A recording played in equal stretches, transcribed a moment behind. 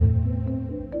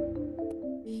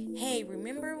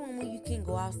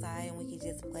outside and we could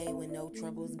just play with no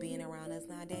troubles being around us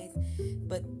nowadays.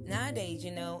 But nowadays,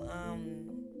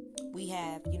 we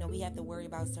have to worry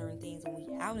about certain things when we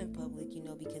out in public,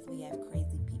 because we have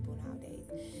crazy people nowadays.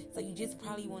 So you just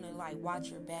probably want to watch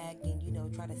your back and,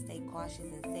 try to stay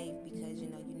cautious and safe, because, you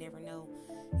never know,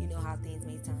 how things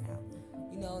may turn out.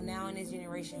 Now in this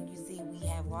generation, you see, we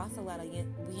have lost a lot of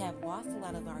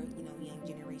our, young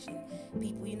generation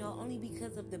people, only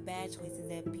because of the bad choices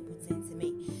that people tend to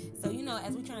make. So,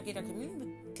 as we're trying to get our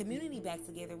community back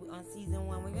together on season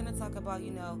 1, we're going to talk about,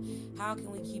 how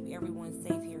can we keep everyone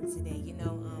safe here today?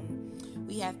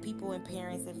 We have people and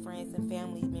parents and friends and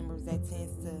family members that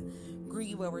tends to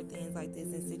grieve over things like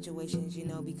this in situations,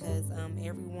 because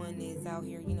everyone is out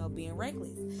here, being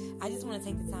reckless. I just want to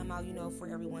take the time out, for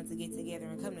everyone to get together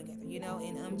and come together,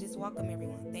 and just welcome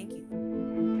everyone. Thank you.